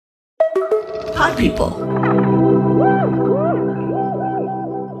Hi, people.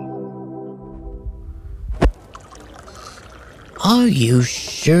 Are you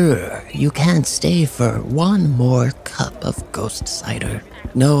sure you can't stay for one more cup of ghost cider?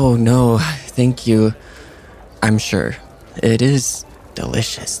 No, thank you. I'm sure. It is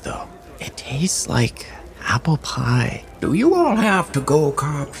delicious, though. It tastes like apple pie. Do you all have to go,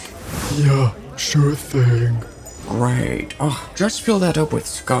 cops? Yeah, sure thing. Great. Oh, just fill that up with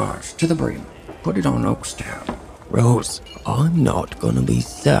scotch to the brim. Put it on Oak's tab. Rose, I'm not gonna be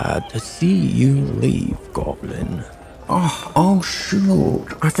sad to see you leave, Goblin. Oh, shoot.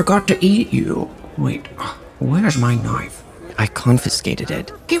 I forgot to eat you. Wait, where's my knife? I confiscated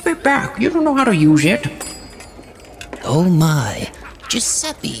it. Give it back. You don't know how to use it. Oh my,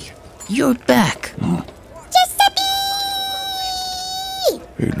 Giuseppe, you're back. Giuseppe!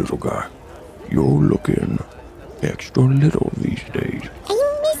 Hey, little guy. You're looking extra little these days. I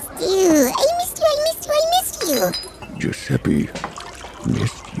missed you. Giuseppe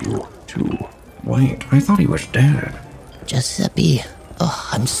missed you too. Wait, I thought he was dead. Giuseppe,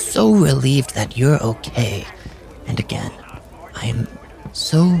 I'm so relieved that you're okay. And again, I'm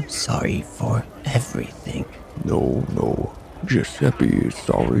so sorry for everything. No. Giuseppe is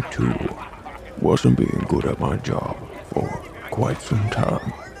sorry too. Wasn't being good at my job for quite some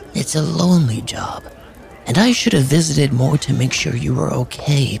time. It's a lonely job, and I should have visited more to make sure you were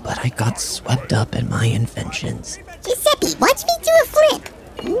okay, but I got swept up in my inventions. Giuseppe, watch me do a flip.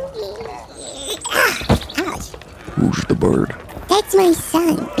 Ouch. Who's the bird? That's my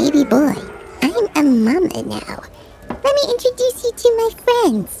son, baby boy. I'm a mama now. Let me introduce you to my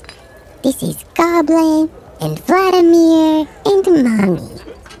friends. This is Goblin, and Vladimir, and Mommy.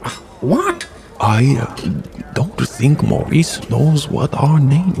 What? I don't think Maurice knows what our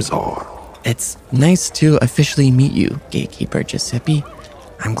names are. It's nice to officially meet you, Gatekeeper Giuseppe.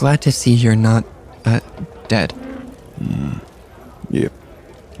 I'm glad to see you're not, dead. Yep,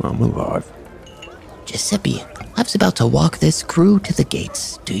 I'm alive. Giuseppe, I was about to walk this crew to the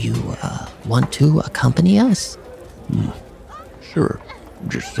gates. Do you, want to accompany us? Sure,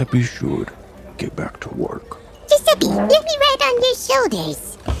 Giuseppe should get back to work. Giuseppe, let me ride on your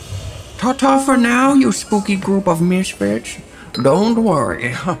shoulders. Ta-ta for now, you spooky group of misfits. Don't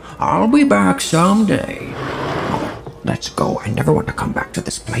worry, I'll be back someday. Mother, let's go. I never want to come back to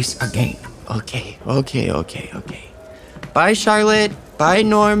this place again. Okay. Bye, Charlotte. Bye,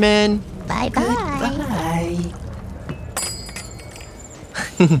 Norman. Bye-bye.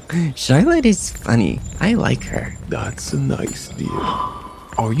 Charlotte is funny. I like her. That's a nice deal.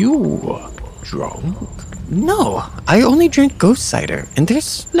 Are you drunk? No, I only drink ghost cider, and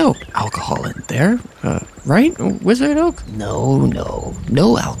there's no alcohol in there. Right, Wizard Oak? No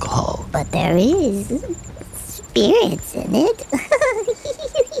alcohol. But there is spirits in it.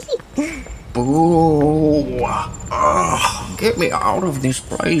 Boo! Get me out of this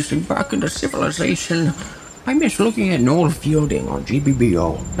place and back into civilization. I miss looking at Noel Fielding on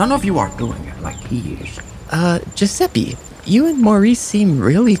GBBO. None of you are doing it like he is. Giuseppe, you and Maurice seem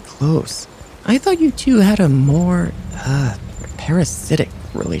really close. I thought you two had a more, parasitic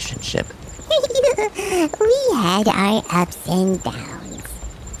relationship. We had our ups and downs.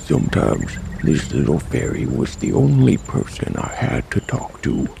 Sometimes this little fairy was the only person I had to talk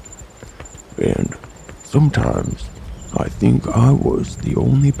to. And sometimes I think I was the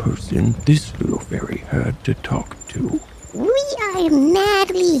only person this little fairy had to talk to. We are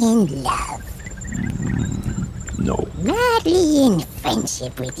madly in love. No. Madly in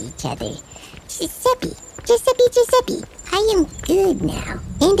friendship with each other. Giuseppe, I am good now.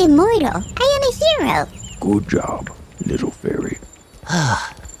 And immortal. I am a hero. Good job, little fairy.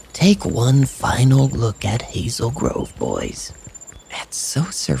 Take one final look at Hazel Grove, boys. It's so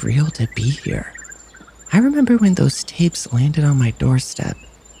surreal to be here. I remember when those tapes landed on my doorstep,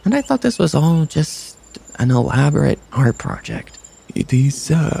 and I thought this was all just an elaborate art project. It is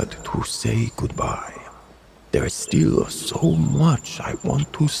sad to say goodbye. There's still so much I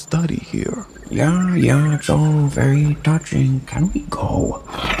want to study here. Yeah, it's all very touching. Can we go?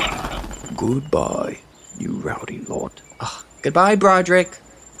 Goodbye, you rowdy lot. Goodbye, Broderick.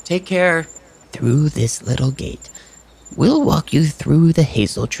 Take care. Through this little gate. We'll walk you through the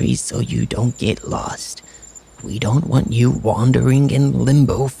hazel trees so you don't get lost. We don't want you wandering in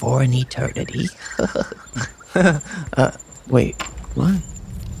limbo for an eternity. Wait, what?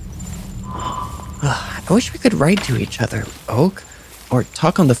 I wish we could write to each other, Oak, or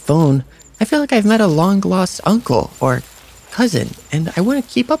talk on the phone. I feel like I've met a long-lost uncle or cousin, and I want to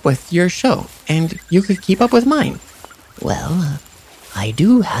keep up with your show, and you could keep up with mine. Well, I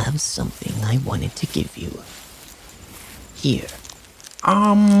do have something I wanted to give you. Here,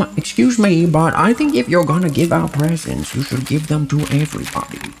 Excuse me, but I think if you're gonna give out presents, you should give them to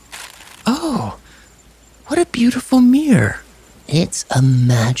everybody. Oh, what a beautiful mirror. It's a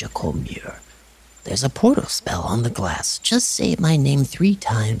magical mirror. There's a portal spell on the glass. Just say my name 3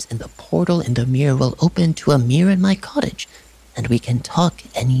 times and the portal in the mirror will open to a mirror in my cottage, and we can talk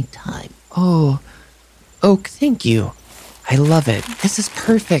anytime. Oh, Oak, thank you. I love it. This is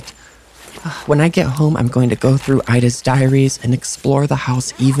perfect. When I get home, I'm going to go through Ida's diaries and explore the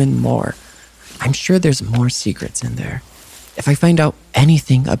house even more. I'm sure there's more secrets in there. If I find out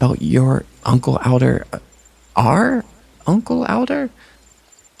anything about your Uncle Alder, our Uncle Alder,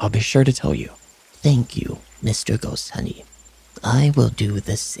 I'll be sure to tell you. Thank you, Mr. Ghost Honey. I will do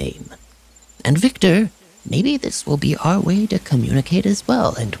the same. And Victor, maybe this will be our way to communicate as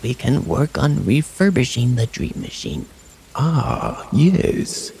well, and we can work on refurbishing the dream machine. Ah,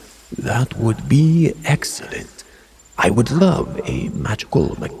 yes. That would be excellent. I would love a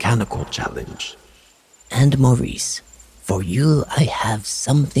magical mechanical challenge. And Maurice, for you I have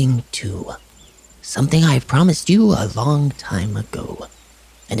something too. Something I promised you a long time ago.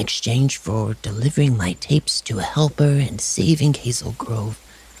 In exchange for delivering my tapes to a helper and saving Hazel Grove,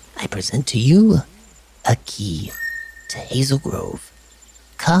 I present to you a key to Hazel Grove.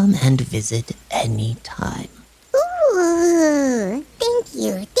 Come and visit any time. Ooh, thank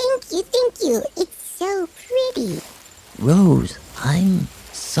you. It's so pretty. Rose, I'm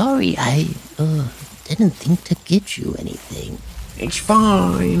sorry I didn't think to get you anything. It's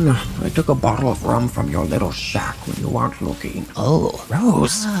fine. I took a bottle of rum from your little shack when you weren't looking. Oh,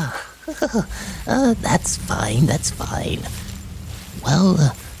 Rose. That's fine.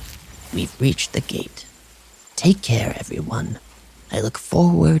 Well, we've reached the gate. Take care, everyone. I look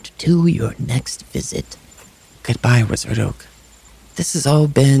forward to your next visit. Goodbye, Wizard Oak. This has all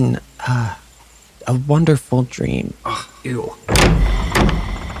been, a wonderful dream. Ugh, ew.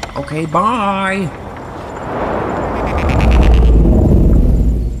 Okay, bye.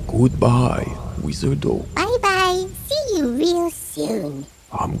 Goodbye, Wizard Oak. Bye-bye. See you real soon.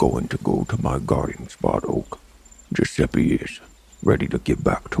 I'm going to go to my guarding spot, Oak. Giuseppe is ready to get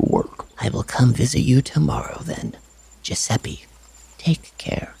back to work. I will come visit you tomorrow then. Giuseppe, take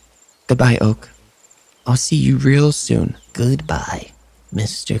care. Goodbye, Oak. I'll see you real soon. Goodbye,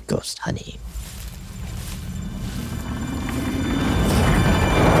 Mr. Ghost Honey.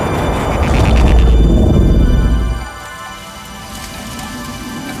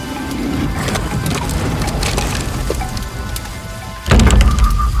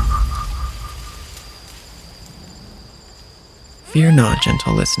 Fear not,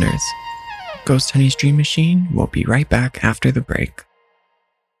 gentle listeners. Ghost Honey's Dream Machine will be right back after the break.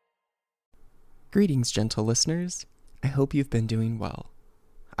 Greetings, gentle listeners. I hope you've been doing well.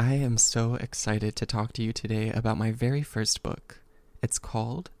 I am so excited to talk to you today about my very first book. It's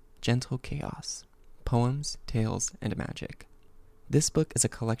called Gentle Chaos: Poems, Tales, and Magic. This book is a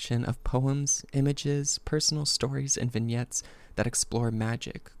collection of poems, images, personal stories, and vignettes that explore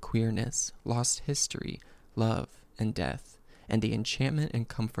magic, queerness, lost history, love, and death, and the enchantment and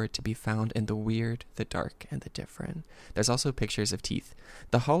comfort to be found in the weird, the dark, and the different. There's also pictures of teeth.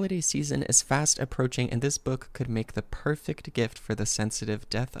 The holiday season is fast approaching, and this book could make the perfect gift for the sensitive,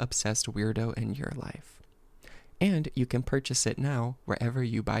 death-obsessed weirdo in your life. And you can purchase it now wherever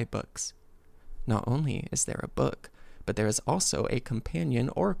you buy books. Not only is there a book, but there is also a companion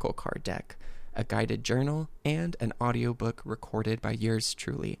oracle card deck, a guided journal, and an audiobook recorded by yours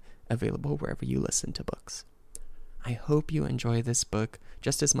truly, available wherever you listen to books. I hope you enjoy this book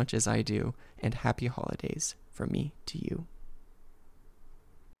just as much as I do, and happy holidays from me to you.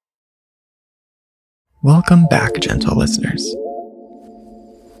 Welcome back, gentle listeners.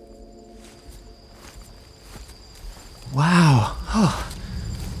 Wow,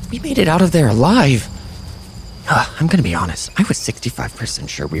 we made it out of there alive. I'm gonna be honest, I was 65%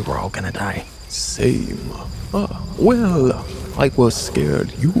 sure we were all gonna die. Same. Well, I was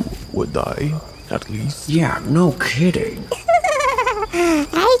scared you would die, at least. Yeah, no kidding.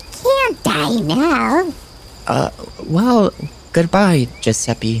 I can't die now. Well, goodbye,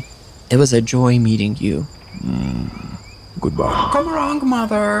 Giuseppe. It was a joy meeting you. Goodbye. Come along,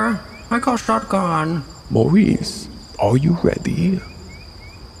 Mother. I got shotgun. Maurice, are you ready?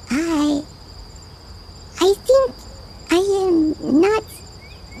 I think I am not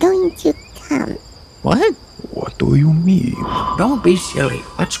going to come. What? What do you mean? Don't be silly.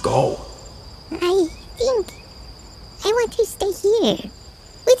 Let's go. I think I want to stay here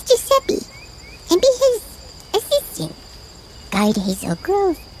with Giuseppe and be his assistant, guard Hazel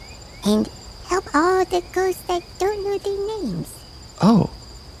Grove, and help all the ghosts that don't know their names. Oh,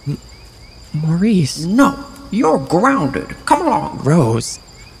 Maurice. No, You're grounded. Come along. Rose,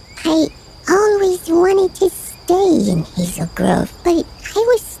 I always wanted to stay in Hazel Grove, but I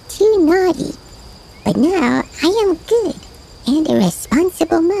was too naughty. But now I am good and a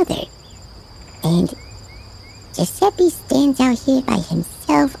responsible mother. And Giuseppe stands out here by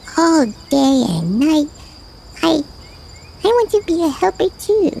himself all day and night. I want to be a helper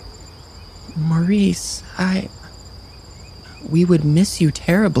too. Maurice, we would miss you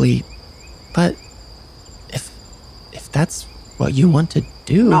terribly, but if that's what you want to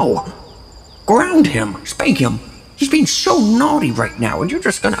do... No. Ground him. Spank him. He's being so naughty right now, and you're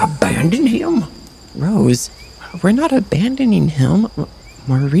just gonna abandon him? Rose, we're not abandoning him.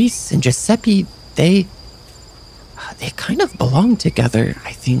 Maurice and Giuseppe, they kind of belong together,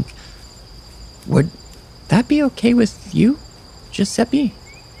 I think. Would that be okay with you, Giuseppe?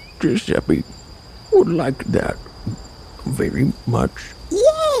 Giuseppe would like that very much.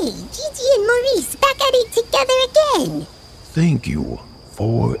 Yay! Gigi and Maurice back at it together again! Thank you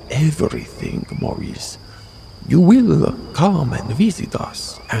for everything, Maurice. You will come and visit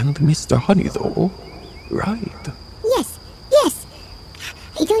us and Mr. Honeythough, right? Yes.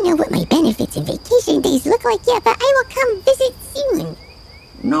 I don't know what my benefits and vacation days look like yet, but I will come visit soon.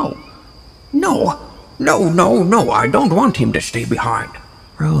 No, I don't want him to stay behind.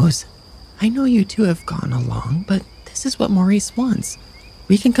 Rose, I know you two have gone along, but this is what Maurice wants.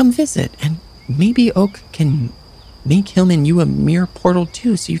 We can come visit, and maybe Oak can make him and you a mirror portal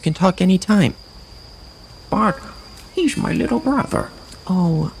too, so you can talk anytime. But he's my little brother.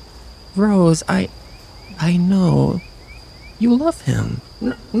 Oh, Rose, I know. You love him.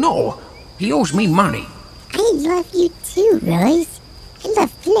 No, he owes me money. I love you too, Rose. I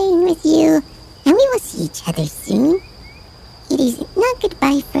love playing with you, and we will see each other soon. It is not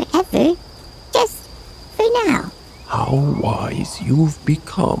goodbye forever, just for now. How wise you've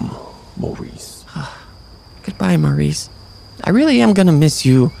become, Maurice. Goodbye, Maurice. I really am gonna miss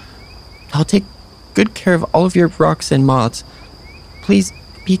you. I'll take good care of all of your rocks and moths. Please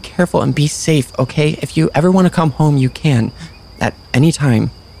be careful and be safe, okay? If you ever want to come home, you can. At any time.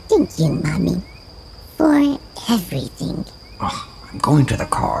 Thank you, Mommy, for everything. I'm going to the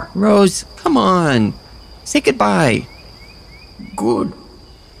car. Rose, come on. Say goodbye. Good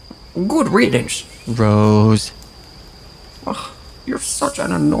riddance. Rose. You're such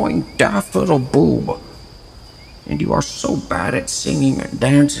an annoying, daft little boob. And you are so bad at singing and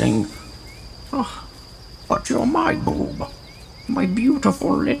dancing. But you're my boob. My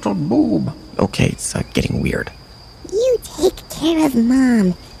beautiful little boob. Okay, it's getting weird. You take care of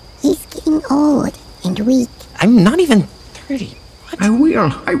Mom. He's getting old and weak. I'm not even 30. What? I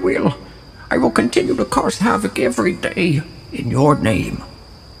will. I will continue to cause havoc every day in your name.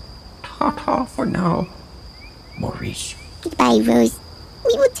 Ta-ta for now, Maurice. Goodbye, Rose.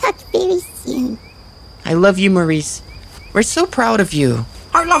 We will talk very soon. I love you, Maurice. We're so proud of you.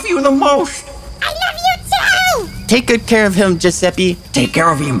 I love you the most. I love you too! Take good care of him, Giuseppe. Take care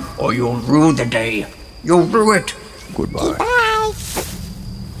of him, or you'll rue the day. You'll rue it. Goodbye. Bye.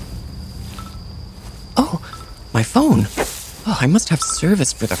 Oh, my phone. Oh, I must have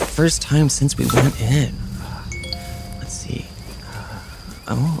service for the first time since we went in. Let's see.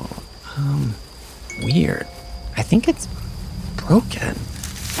 Weird. I think it's broken.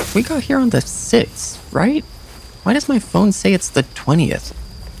 We got here on the 6th, right? Why does my phone say it's the 20th?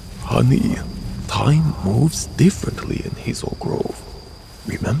 Honey, time moves differently in Hazel Grove.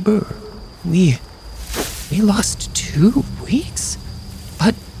 Remember? We lost 2 weeks?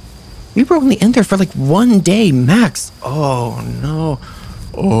 But we were only in there for like 1 day max. Oh no.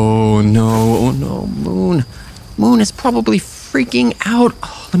 Moon is probably freaking out.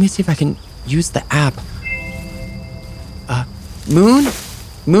 Oh, let me see if I can use the app.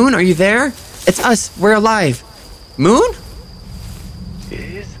 Moon, are you there? It's us. We're alive. Moon?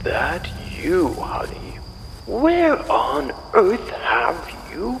 Is that you, honey? Where on earth have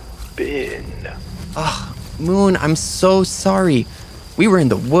you been? Moon, I'm so sorry. We were in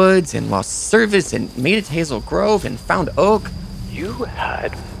the woods and lost service and made it to Hazel Grove and found Oak. You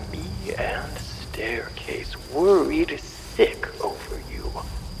had me and Staircase worried sick over you.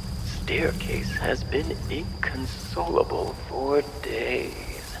 Staircase has been inconsolable for days.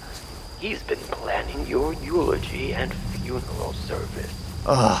 He's been planning your eulogy and funeral service.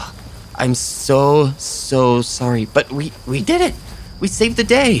 I'm so sorry, but we did it. We saved the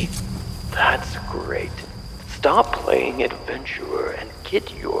day. That's great. Stop playing adventurer and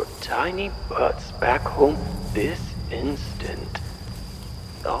get your tiny butts back home this instant.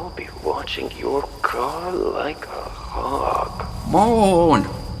 I'll be watching your car like a hawk. Moon!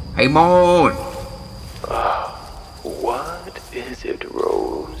 Hey, Moon! What is it,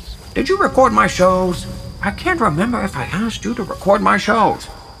 Rose? Did you record my shows? I can't remember if I asked you to record my shows.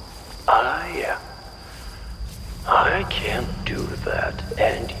 I can't do that,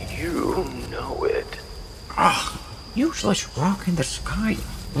 and you know it. Useless rock in the sky.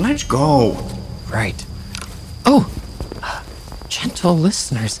 Let's go. Right. Oh, gentle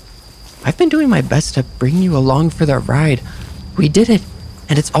listeners, I've been doing my best to bring you along for the ride. We did it,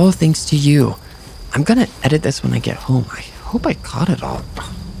 and it's all thanks to you. I'm gonna edit this when I get home. I hope I caught it all.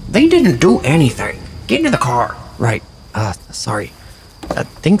 They didn't do anything. Get in the car. Right. Sorry.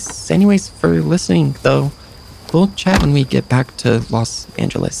 Thanks anyways for listening, though. We'll chat when we get back to Los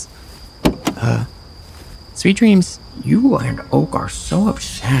Angeles. Sweet dreams. You and Oak are so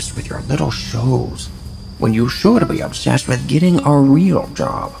obsessed with your little shows, when you should be obsessed with getting a real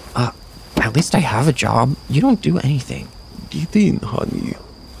job. At least I have a job. You don't do anything. Get in, honey.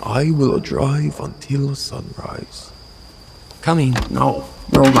 I will drive until sunrise. Coming. No,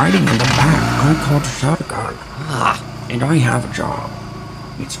 you're riding in the back. I called shotgun. And I have a job.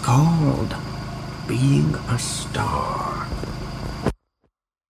 It's called being a star.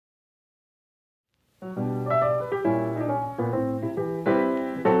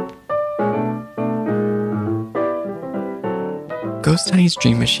 Ghost Honey's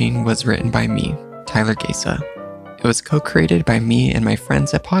Dream Machine was written by me, Tyler Gesa. It was co-created by me and my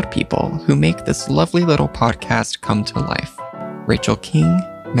friends at Pod People, who make this lovely little podcast come to life. Rachel King,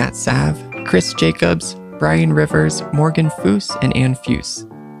 Matt Sav, Chris Jacobs, Brian Rivers, Morgan Foose, and Ann Fuse.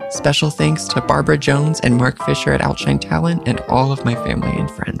 Special thanks to Barbara Jones and Mark Fisher at Outshine Talent and all of my family and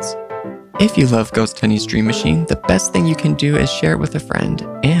friends. If you love Ghost Honey's Dream Machine, the best thing you can do is share it with a friend.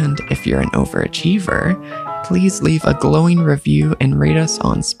 And if you're an overachiever, please leave a glowing review and rate us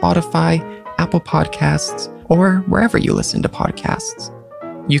on Spotify, Apple Podcasts, or wherever you listen to podcasts.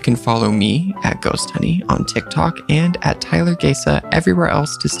 You can follow me at Ghost Honey on TikTok and at Tyler Gesa everywhere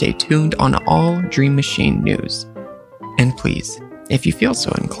else to stay tuned on all Dream Machine news. And please, if you feel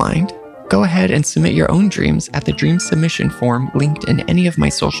so inclined, go ahead and submit your own dreams at the dream submission form linked in any of my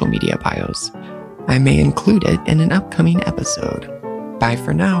social media bios. I may include it in an upcoming episode. Bye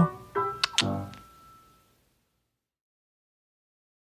for now.